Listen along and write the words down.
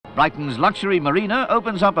Brighton's luxury marina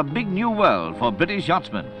opens up a big new world for British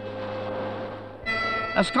yachtsmen.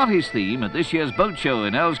 A Scottish theme at this year's boat show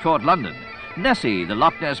in Earls Court, London. Nessie, the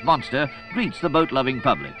Loch Ness Monster, greets the boat-loving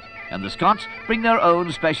public, and the Scots bring their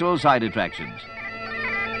own special side attractions.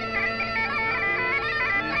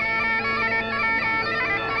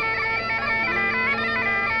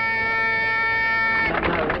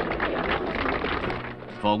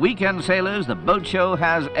 For weekend sailors, the boat show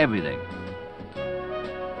has everything.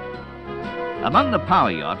 Among the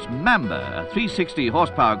power yachts, Mamba, a 360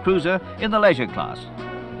 horsepower cruiser in the leisure class.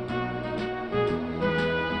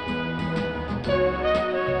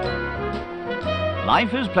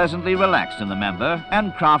 Life is pleasantly relaxed in the Mamba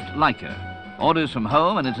and craft like her. Orders from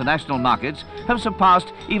home and international markets have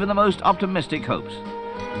surpassed even the most optimistic hopes.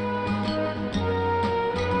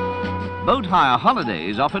 Boat hire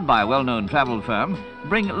holidays offered by a well-known travel firm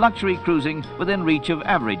bring luxury cruising within reach of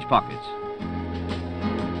average pockets.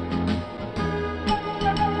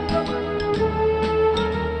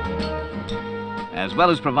 As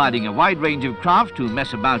well as providing a wide range of craft to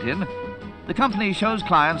mess about in, the company shows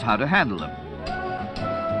clients how to handle them.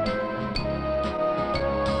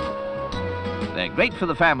 They're great for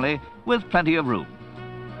the family with plenty of room.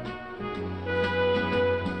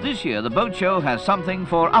 This year, the boat show has something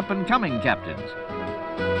for up-and-coming captains.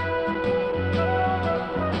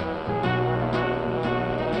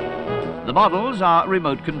 The models are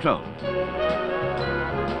remote controlled.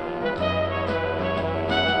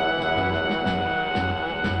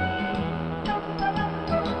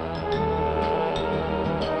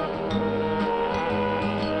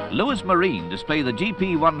 Lewis Marine display the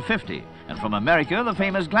GP 150, and from America the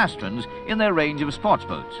famous Glastrons in their range of sports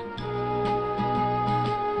boats.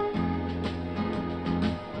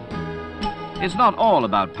 It's not all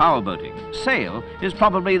about powerboating. Sail is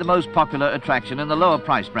probably the most popular attraction in the lower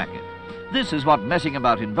price bracket. This is what messing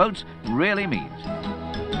about in boats really means.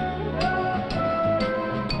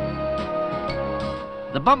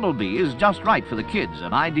 The Bumblebee is just right for the kids,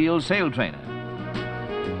 an ideal sail trainer.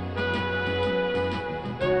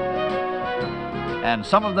 And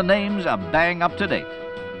some of the names are bang up to date.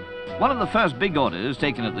 One of the first big orders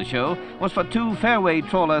taken at the show was for 2 Fairway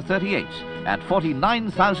Trawler 38s at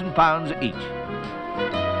 £49,000 each.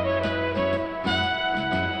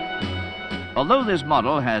 Although this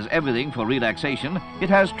model has everything for relaxation, it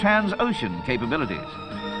has trans-ocean capabilities.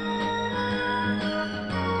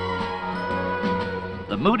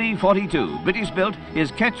 The Moody 42, British-built,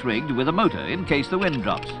 is ketch-rigged with a motor in case the wind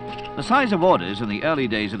drops. The size of orders in the early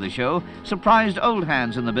days of the show surprised old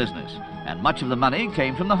hands in the business, and much of the money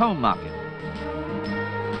came from the home market.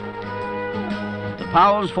 The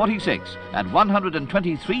Powell's 46 at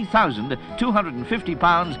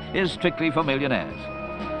 £123,250 is strictly for millionaires.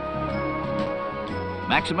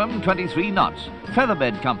 Maximum 23 knots,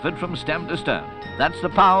 featherbed comfort from stem to stern. That's the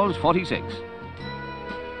Powell's 46.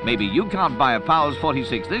 Maybe you can't buy a Powell's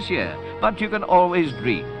 46 this year, but you can always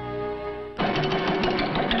dream.